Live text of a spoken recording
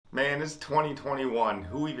Man, it's 2021.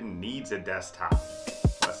 Who even needs a desktop?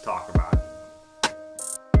 Let's talk about it.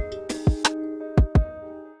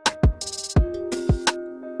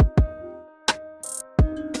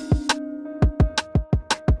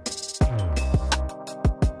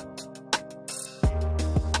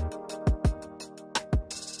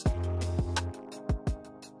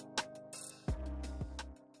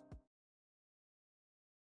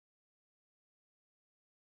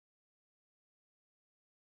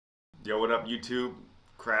 Yo, what up YouTube?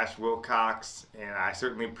 Crash Wilcox, and I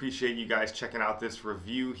certainly appreciate you guys checking out this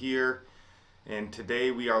review here. And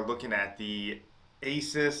today we are looking at the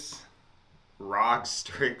Asus ROG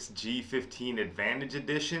Strix G15 Advantage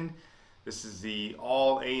Edition. This is the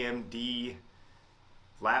all AMD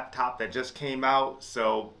laptop that just came out.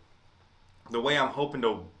 So the way I'm hoping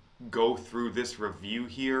to go through this review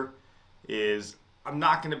here is I'm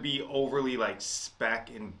not going to be overly like spec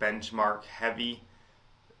and benchmark heavy.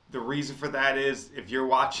 The reason for that is if you're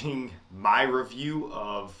watching my review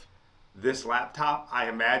of this laptop, I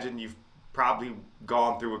imagine you've probably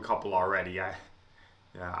gone through a couple already.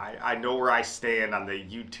 I know where I stand on the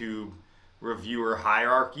YouTube reviewer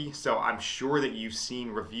hierarchy, so I'm sure that you've seen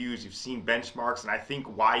reviews, you've seen benchmarks, and I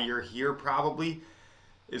think why you're here probably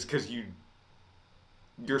is because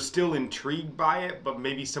you're still intrigued by it, but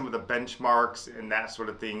maybe some of the benchmarks and that sort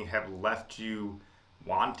of thing have left you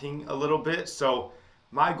wanting a little bit. So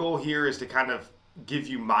my goal here is to kind of give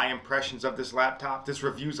you my impressions of this laptop. This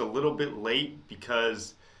review's a little bit late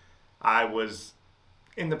because I was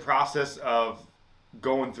in the process of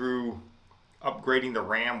going through upgrading the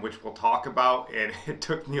RAM, which we'll talk about, and it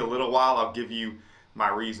took me a little while. I'll give you my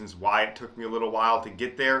reasons why it took me a little while to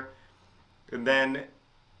get there. And then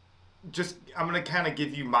I'm going to kind of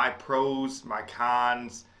give you my pros, my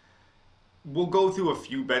cons. We'll go through a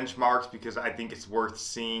few benchmarks because I think it's worth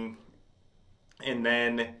seeing. And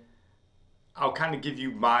then I'll kind of give you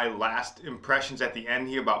my last impressions at the end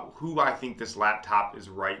here about who I think this laptop is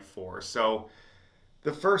right for. So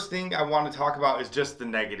the first thing I want to talk about is just the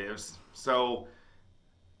negatives. So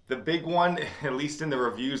the big one, at least in the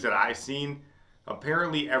reviews that I've seen,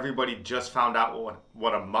 apparently everybody just found out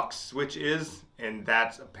what a mux switch is, and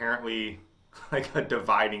that's apparently like a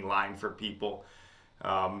dividing line for people.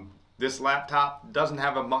 This laptop doesn't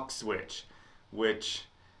have a mux switch, which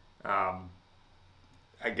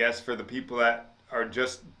I guess for the people that are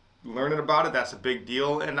just learning about it, that's a big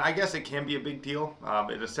deal. And I guess it can be a big deal.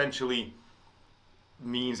 It essentially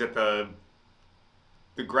means that the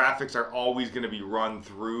graphics are always going to be run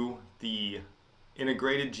through the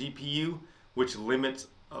integrated GPU, which limits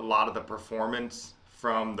a lot of the performance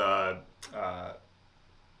from the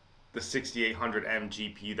 6800M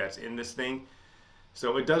GPU that's in this thing.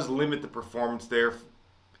 So it does limit the performance there.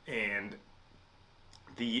 And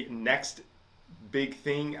the next big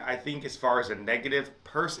thing, I think, as far as a negative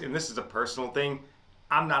and this is a personal thing,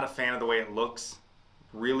 I'm not a fan of the way it looks.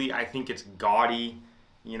 Really, I think it's gaudy.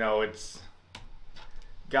 You know, it's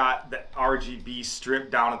got the RGB strip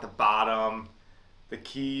down at the bottom. The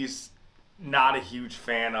keys, not a huge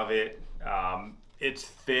fan of it. It's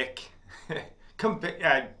thick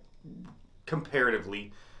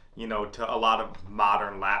comparatively, you know, to a lot of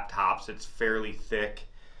modern laptops. It's fairly thick.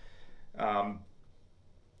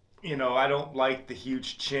 You know, I don't like the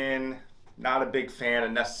huge chin. Not a big fan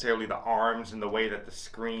of necessarily the arms and the way that the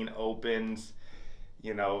screen opens.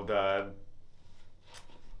 You know,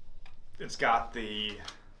 it's got the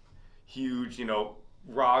huge, you know,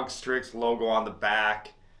 ROG Strix logo on the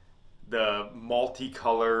back. The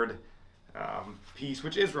multicolored piece,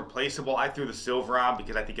 which is replaceable. I threw the silver on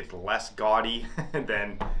because I think it's less gaudy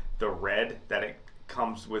than the red that it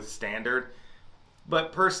comes with standard.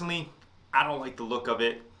 But personally, I don't like the look of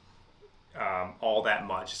it all that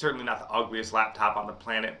much. Certainly not the ugliest laptop on the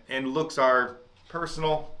planet, and looks are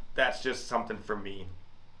personal. That's just something for me.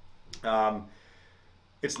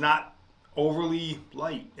 It's not overly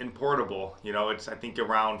light and portable. You know, it's I think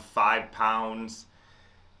around 5 pounds,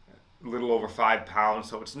 a little over 5 pounds.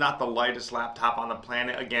 So it's not the lightest laptop on the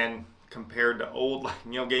planet. Again, compared to old,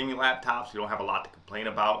 you know, gaming laptops, you don't have a lot to complain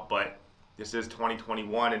about. But this is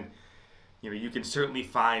 2021, and you know, you can certainly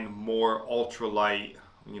find more ultralight,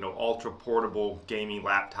 you know, ultra portable gaming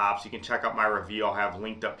laptops. You can check out my review. I'll have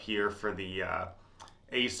linked up here for the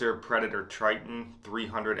Acer Predator Triton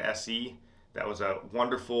 300 SE. That was a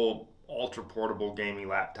wonderful ultra portable gaming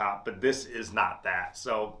laptop, but this is not that.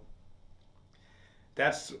 So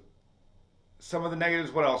that's some of the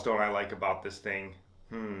negatives. What else don't I like about this thing?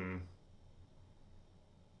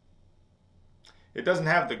 It doesn't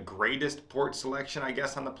have the greatest port selection, I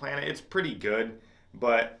guess, on the planet. It's pretty good,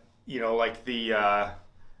 but you know, like the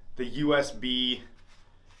USB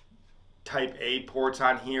Type A ports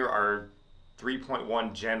on here are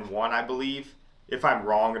 3.1 Gen 1, I believe. If I'm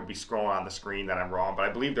wrong, it'd be scrolling on the screen that I'm wrong, but I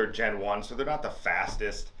believe they're Gen 1, so they're not the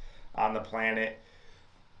fastest on the planet.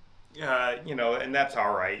 You know, and that's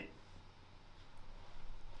all right.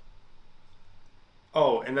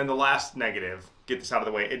 Oh, and then the last negative, get this out of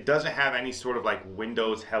the way. It doesn't have any sort of like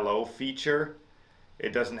Windows Hello feature.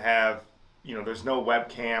 It doesn't have, you know, there's no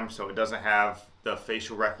webcam, so it doesn't have the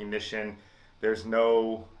facial recognition. There's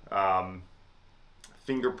no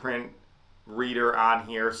fingerprint reader on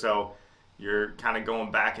here, so you're kind of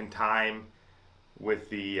going back in time with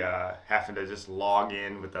the having to just log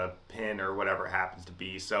in with a PIN or whatever it happens to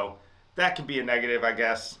be. So that could be a negative, I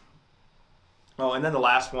guess. Oh, and then the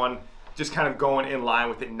last one, just kind of going in line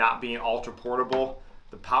with it not being ultra portable.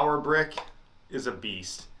 The power brick is a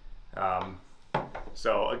beast.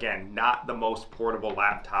 So again, not the most portable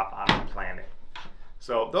laptop on the planet.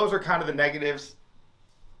 So those are kind of the negatives.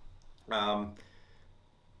 And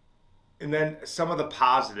then some of the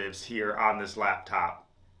positives here on this laptop,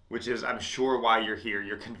 which is I'm sure why you're here.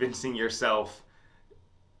 You're convincing yourself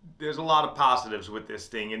there's a lot of positives with this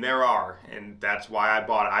thing, and there are, and that's why I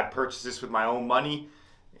bought it. I purchased this with my own money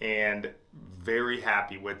and very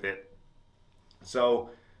happy with it. So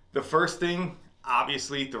the first thing,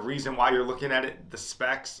 obviously, the reason why you're looking at it, the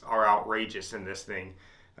specs are outrageous in this thing.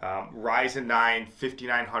 Ryzen 9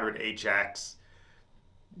 5900HX,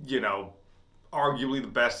 you know, arguably the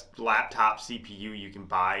best laptop CPU you can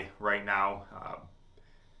buy right now.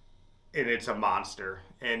 And it's a monster.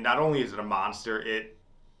 And not only is it a monster, it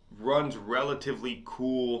runs relatively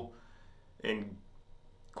cool and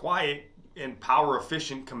quiet and power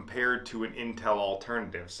efficient compared to an Intel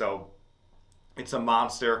alternative. So it's a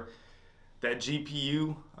monster. That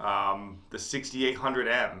GPU, the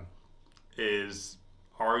 6800M, is,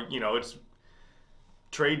 it's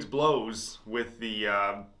trades blows with the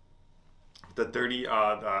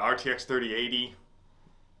RTX 3080,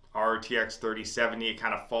 RTX 3070. It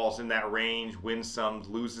kind of falls in that range, wins some,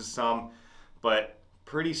 loses some, but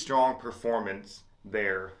pretty strong performance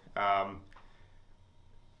there.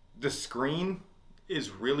 The screen is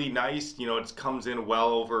really nice. You know, it comes in well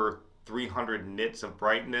over 300 nits of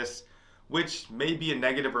brightness, which may be a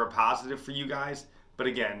negative or a positive for you guys. But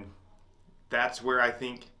again, that's where I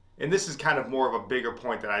think, and this is kind of more of a bigger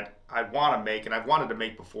point that I'd want to make, and I've wanted to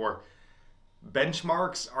make before.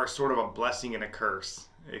 Benchmarks are sort of a blessing and a curse,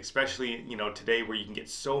 especially, you know, today where you can get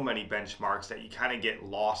so many benchmarks that you kind of get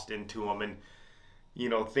lost into them. And, you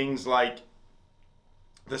know, things like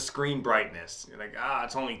the screen brightness, you're like,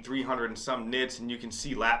 it's only 300 and some nits, and you can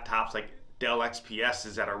see laptops like Dell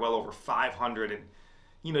XPSs that are well over 500, and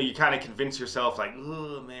you know, you kind of convince yourself like,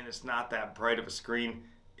 oh man, it's not that bright of a screen.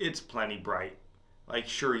 It's plenty bright. Like,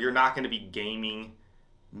 sure, you're not going to be gaming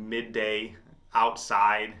midday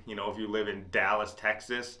outside, you know, if you live in Dallas,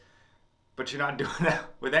 Texas, but you're not doing that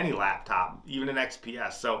with any laptop, even an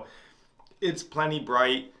XPS. So it's plenty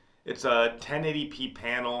bright. It's a 1080p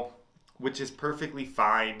panel, which is perfectly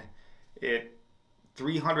fine.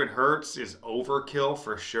 300 hertz is overkill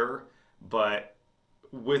for sure, but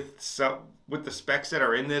with the specs that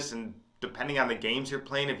are in this, and depending on the games you're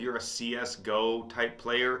playing, if you're a CS:GO type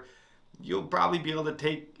player, you'll probably be able to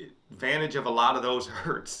take advantage of a lot of those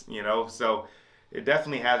hertz, you know. So it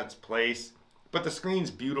definitely has its place. But the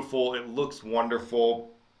screen's beautiful. It looks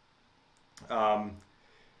wonderful. The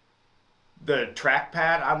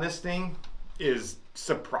trackpad on this thing is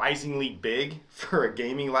surprisingly big for a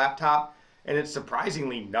gaming laptop, and it's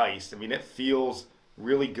surprisingly nice. I mean, it feels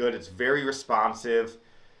really good. It's very responsive.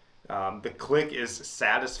 The click is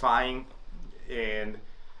satisfying, and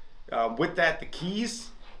with that, the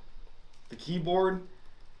keyboard,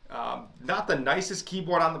 not the nicest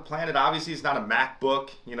keyboard on the planet. Obviously, it's not a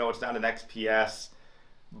MacBook, you know, it's not an XPS,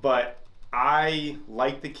 but I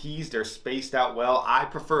like the keys. They're spaced out well. I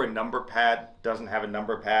prefer a number pad. Doesn't have a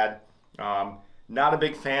number pad. Not a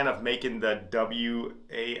big fan of making the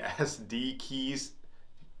WASD keys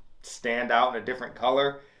stand out in a different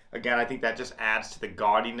color. Again, I think that just adds to the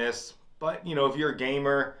gaudiness. But, you know, if you're a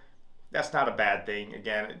gamer, that's not a bad thing.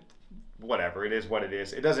 Again, whatever. It is what it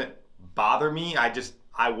is. It doesn't bother me.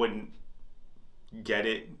 I wouldn't get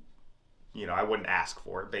it. You know, I wouldn't ask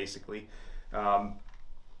for it, basically.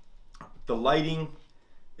 The lighting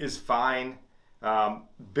is fine.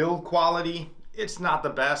 Build quality, it's not the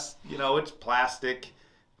best. You know, it's plastic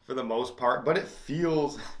for the most part, but it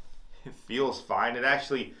feels fine. It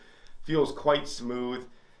actually feels quite smooth.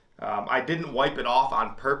 I didn't wipe it off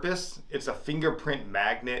on purpose. It's a fingerprint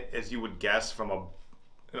magnet, as you would guess from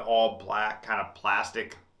an all black kind of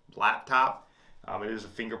plastic laptop. It is a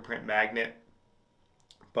fingerprint magnet,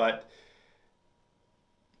 but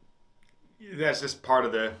that's just part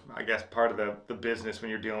of the, I guess, part of the business when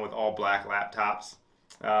you're dealing with all black laptops.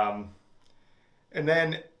 Um, and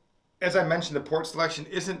then, as I mentioned, the port selection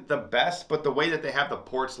isn't the best, but the way that they have the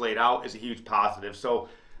ports laid out is a huge positive. So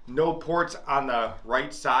no ports on the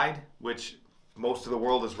right side, which most of the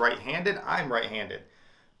world is right-handed. I'm right-handed.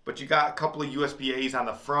 But you got a couple of USB-A's on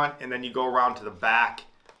the front, and then you go around to the back.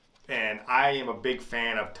 And I am a big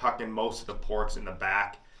fan of tucking most of the ports in the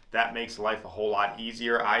back. That makes life a whole lot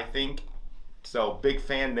easier, I think. So big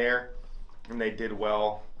fan there, and they did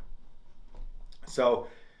well. So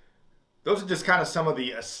those are just kind of some of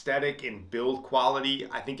the aesthetic and build quality.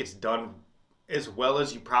 I think it's done as well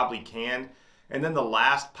as you probably can. And then the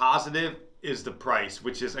last positive is the price,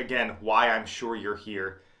 which is, again, why I'm sure you're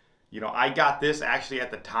here. You know, I got this actually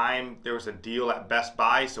at the time there was a deal at Best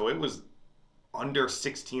Buy, so it was under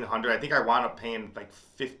 $1,600. I think I wound up paying like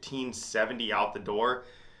 $1,570 out the door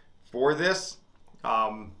for this,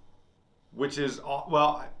 which is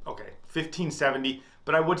well, okay, $1,570.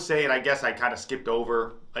 But I would say, and I guess I kind of skipped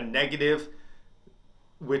over a negative,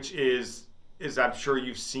 which is I'm sure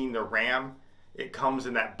you've seen the RAM. It comes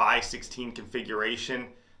in that by 16 configuration,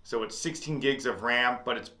 so it's 16 gigs of RAM,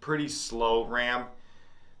 but it's pretty slow RAM.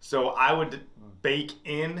 So I would bake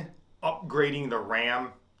in upgrading the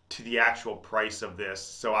RAM to the actual price of this.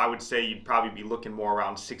 So I would say you'd probably be looking more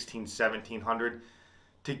around 16, 1700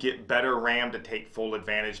 to get better RAM to take full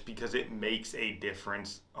advantage, because it makes a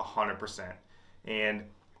difference 100%. And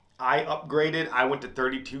I upgraded, I went to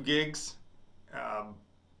 32 gigs,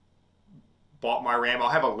 bought my RAM. I'll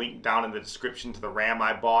have a link down in the description to the RAM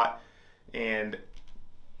I bought. And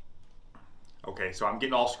okay, so I'm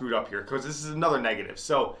getting all screwed up here because this is another negative.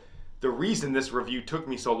 So the reason this review took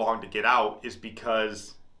me so long to get out is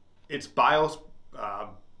because its BIOS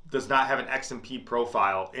does not have an XMP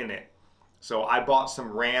profile in it. So I bought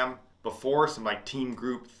some RAM before, some like Team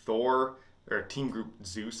Group Thor, or Team Group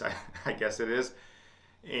Zeus, I guess it is,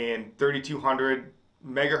 and 3200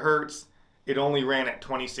 megahertz. It only ran at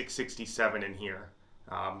 2667 in here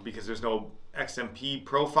because there's no XMP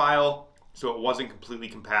profile, so it wasn't completely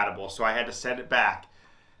compatible. So I had to send it back.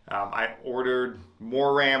 I ordered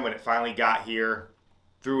more RAM when it finally got here,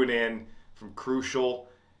 threw it in from Crucial.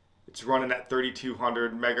 It's running at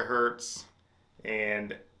 3200 megahertz,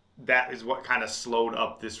 and that is what kind of slowed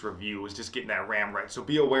up this review, was just getting that RAM right. So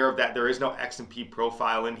be aware of that. There is no XMP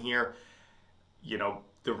profile in here. You know,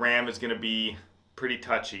 the RAM is going to be pretty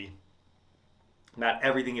touchy. Not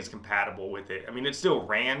everything is compatible with it. I mean, it still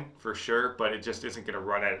ran for sure, but it just isn't going to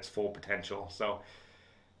run at its full potential. So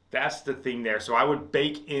that's the thing there. So I would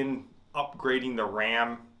bake in upgrading the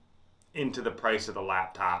RAM into the price of the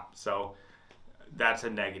laptop. So that's a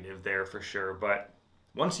negative there for sure. But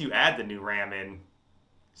once you add the new RAM in,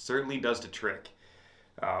 certainly does the trick.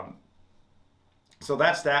 So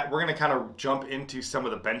that's that. We're going to kind of jump into some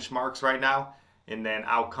of the benchmarks right now, and then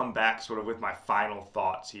I'll come back sort of with my final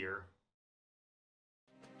thoughts here.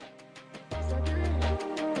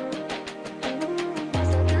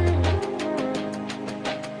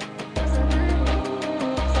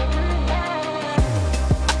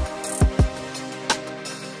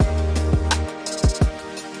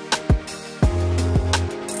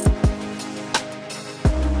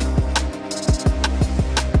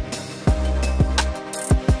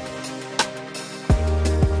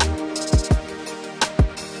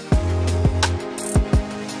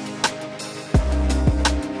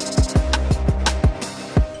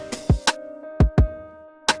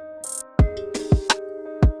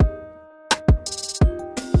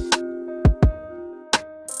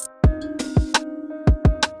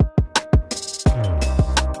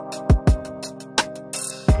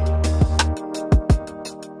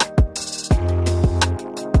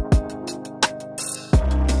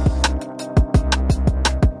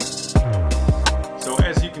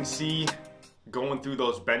 See, going through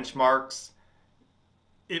those benchmarks,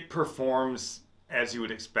 it performs as you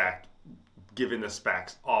would expect given the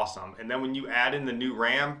specs. Awesome. And then when you add in the new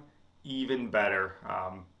RAM, even better,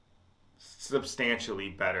 substantially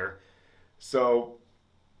better. So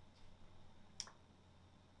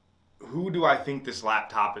who do I think this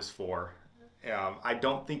laptop is for? I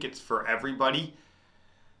don't think it's for everybody,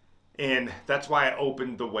 and that's why I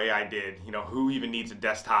opened the way I did. You know, who even needs a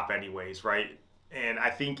desktop anyways, right? And I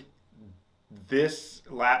think this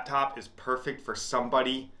laptop is perfect for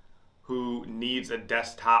somebody who needs a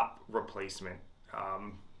desktop replacement.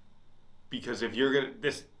 Because if you're gonna,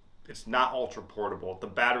 it's not ultra portable. The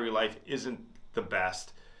battery life isn't the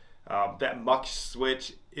best. That mux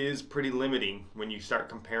switch is pretty limiting when you start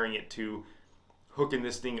comparing it to hooking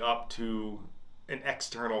this thing up to an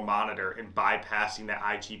external monitor and bypassing that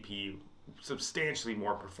IGPU. Substantially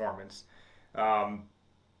more performance. Um,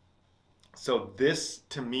 so this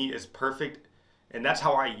to me is perfect, and that's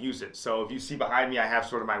how I use it. So if you see behind me, I have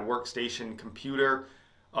sort of my workstation computer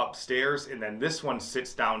upstairs, and then this one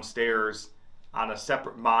sits downstairs on a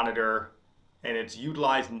separate monitor, and it's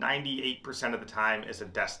utilized 98% of the time as a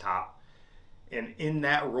desktop. And in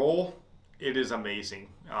that role, it is amazing,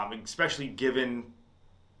 especially given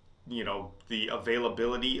the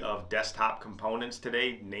availability of desktop components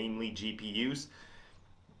today, namely GPUs.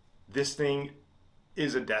 This thing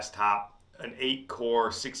is a desktop, an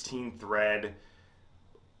 8-core, 16-thread,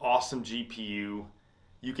 awesome GPU.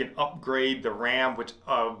 You can upgrade the RAM, which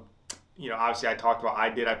obviously I talked about.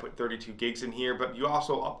 I put 32 gigs in here, but you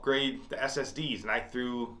also upgrade the SSDs, and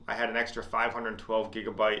I had an extra 512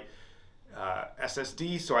 gigabyte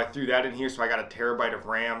SSD, so I threw that in here. So I got a terabyte of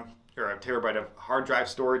RAM, or a terabyte of hard drive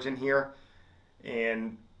storage in here,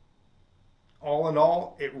 and all in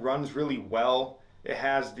all, it runs really well. It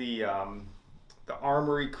has the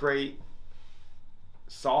Armory Crate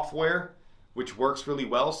software, which works really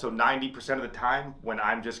well. So 90% of the time when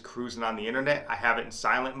I'm just cruising on the internet, I have it in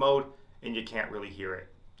silent mode and you can't really hear it.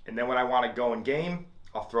 And then when I want to go in game,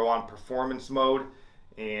 I'll throw on performance mode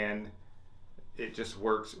and it just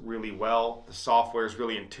works really well. The software is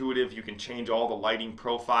really intuitive. You can change all the lighting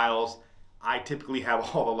profiles. I typically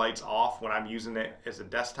have all the lights off when I'm using it as a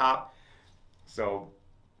desktop. So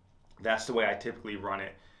that's the way I typically run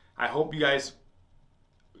it. I hope you guys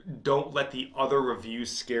don't let the other reviews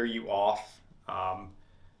scare you off.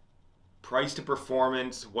 Price to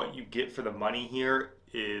performance, what you get for the money here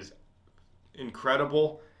is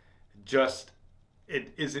incredible. Just,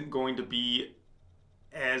 it isn't going to be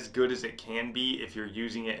as good as it can be if you're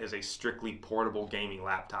using it as a strictly portable gaming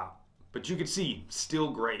laptop. But you can see, still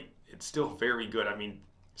great. It's still very good. I mean,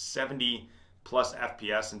 70 plus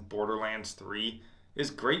FPS in Borderlands 3 is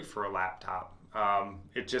great for a laptop.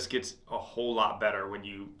 It just gets a whole lot better when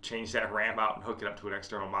you change that RAM out and hook it up to an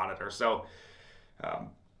external monitor. So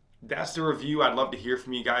that's the review. I'd love to hear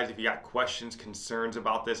from you guys. If you got questions, concerns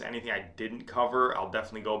about this, anything I didn't cover, I'll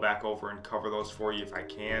definitely go back over and cover those for you if I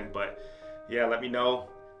can. But yeah, let me know.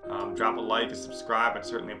 Drop a like and subscribe. I'd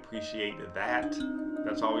certainly appreciate that.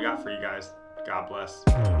 That's all we got for you guys. God bless.